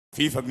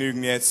Viel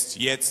Vergnügen jetzt.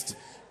 Jetzt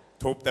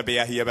tobt der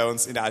Bär hier bei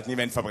uns in der alten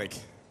Eventfabrik.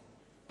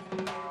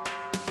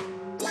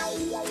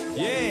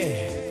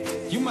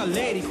 Yeah, you my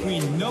lady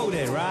queen, you know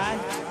that, right?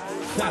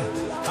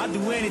 I'll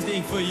do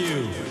anything for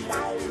you.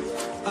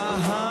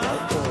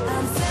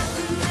 I'm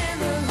sitting in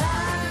the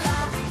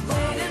la-la,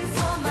 waiting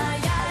for my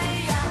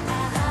ya-ya.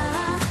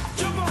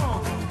 Jump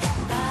on,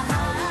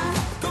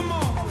 come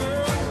on,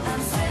 girl.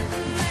 I'm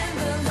sitting in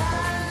the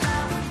la-la,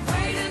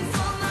 waiting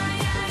for my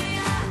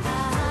ya-ya.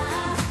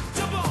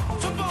 Jump on,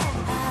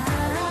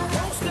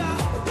 don't stop.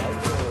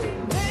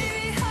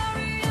 Baby,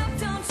 hurry up,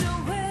 don't you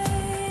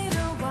wait a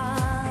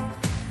while.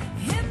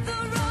 Hit the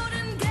road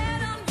and get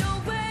on your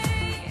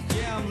way.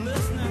 Yeah, I'm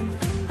listening.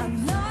 I'm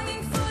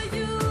longing for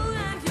you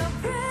and your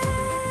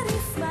pretty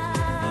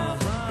smile.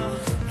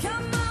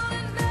 Come on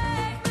and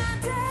make my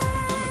day.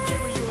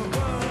 Give you a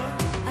run.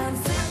 I'm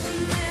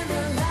sitting in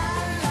the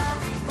la-la,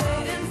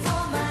 waiting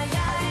for my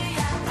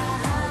ya-ya.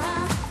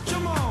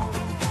 Come on,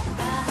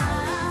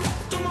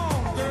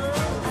 girl.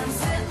 I'm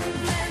sitting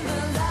in the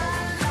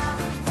la-la,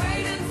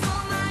 waiting for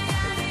my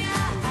ya-ya.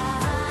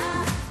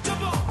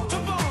 Jump on.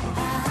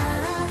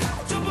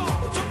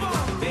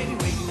 Baby,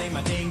 waiting ain't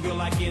my thing,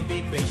 girl, I can't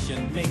be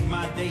patient. Make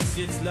my day,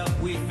 it's love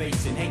we're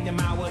facing. Hate them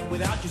hours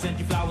without you, sent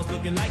you flowers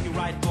looking like you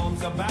write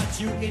poems about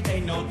you. It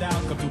ain't no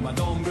doubt. Come to my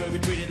dome, girl, be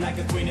treated like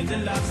a queen in the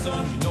love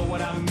song. You know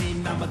what I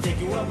mean? I'ma take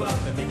you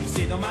above and make you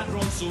sit on my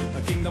throne soon.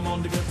 A kingdom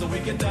on the earth so we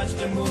can touch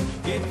the moon.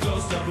 Get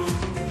closer, boo.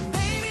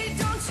 Baby,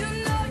 don't you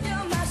know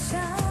you're my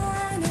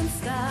shining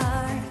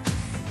star?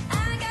 I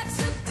got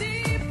you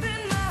deep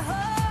in my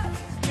heart.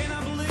 Can I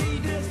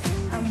believe this?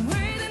 I'm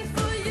waiting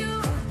for you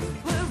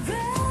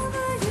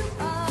wherever you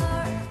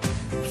are.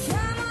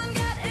 Come on,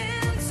 get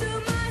into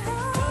my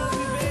Love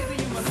me, heart. baby,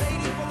 you my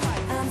lady for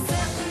life. I'm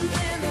sitting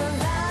in the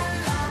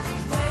la-la,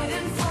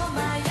 waiting for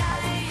my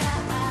ya-ya.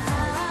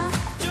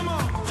 Come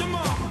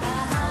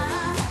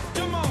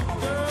on,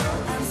 girl.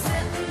 I'm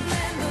sitting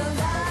in the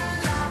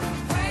la-la,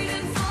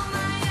 waiting for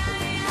my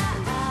ya-ya.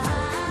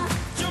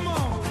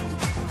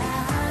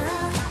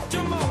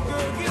 Come on,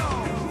 girl, get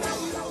on.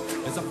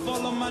 As I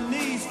fall on my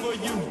knees for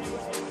you,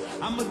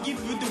 I'ma give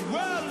you the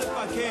world if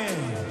I can.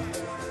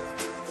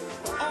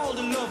 All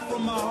the love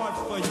from my heart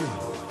for you.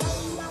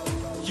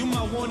 You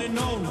my one and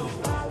only.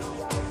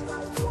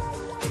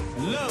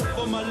 Love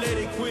for my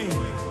lady queen.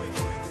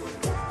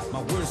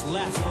 My words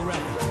last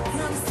forever.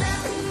 I'm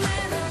sitting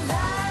in the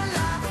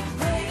la-la,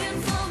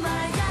 waiting for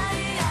my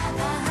ya-ya.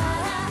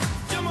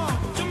 Come on,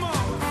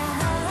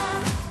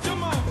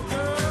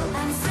 girl.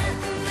 I'm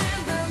sitting in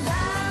the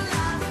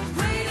la-la,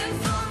 waiting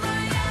for my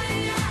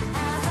ya-ya.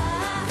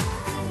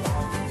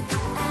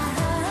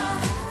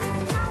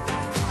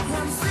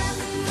 I'm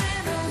sitting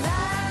in the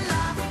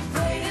la-la,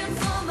 waiting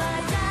for my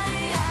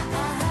ya-ya.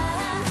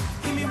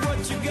 Give me what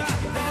you got.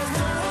 Let's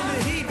turn on the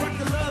heat. Rock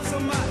the love so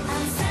much.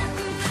 I'm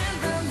sitting in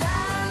the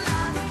la-la,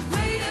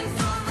 waiting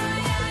for my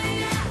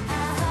ya-ya.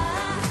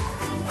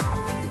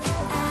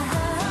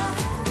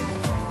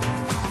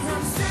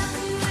 I'm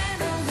sitting in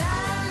the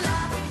la-la,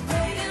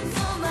 waiting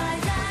for my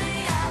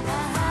ya-ya.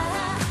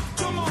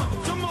 Come on.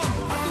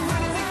 I'll do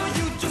anything for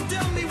you. Just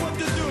tell me what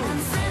to do.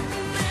 I'm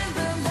sitting in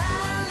the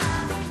la-la,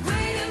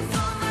 waiting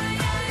for my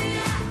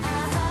ya-ya.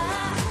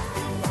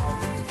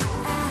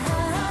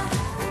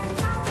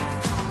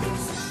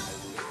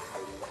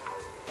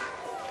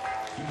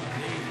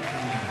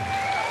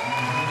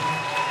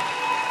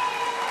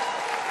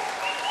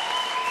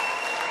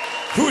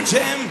 Cool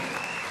Jam.